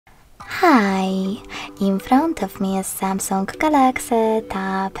Hi! In front of me is Samsung Galaxy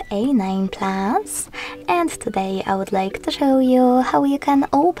Tab A9 Plus, and today I would like to show you how you can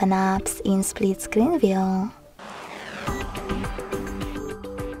open apps in split screen view.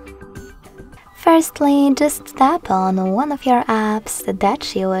 Firstly, just tap on one of your apps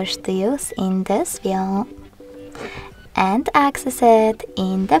that you wish to use in this view and access it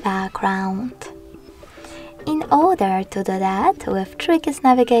in the background. In order to do that with Tricky's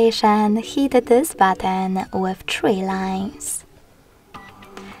navigation, hit this button with 3 lines.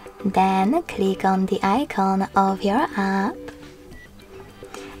 Then click on the icon of your app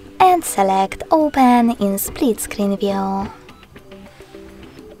and select Open in split screen view.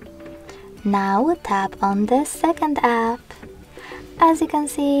 Now tap on the second app. As you can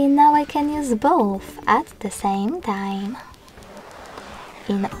see, now I can use both at the same time.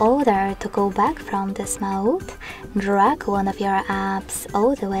 In order to go back from this mode, drag one of your apps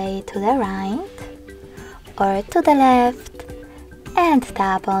all the way to the right or to the left and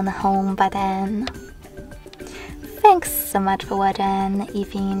tap on the Home button. Thanks so much for watching.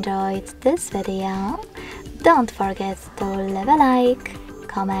 If you enjoyed this video, don't forget to leave a like,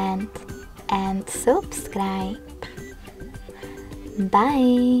 comment and subscribe.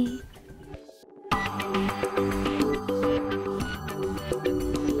 Bye!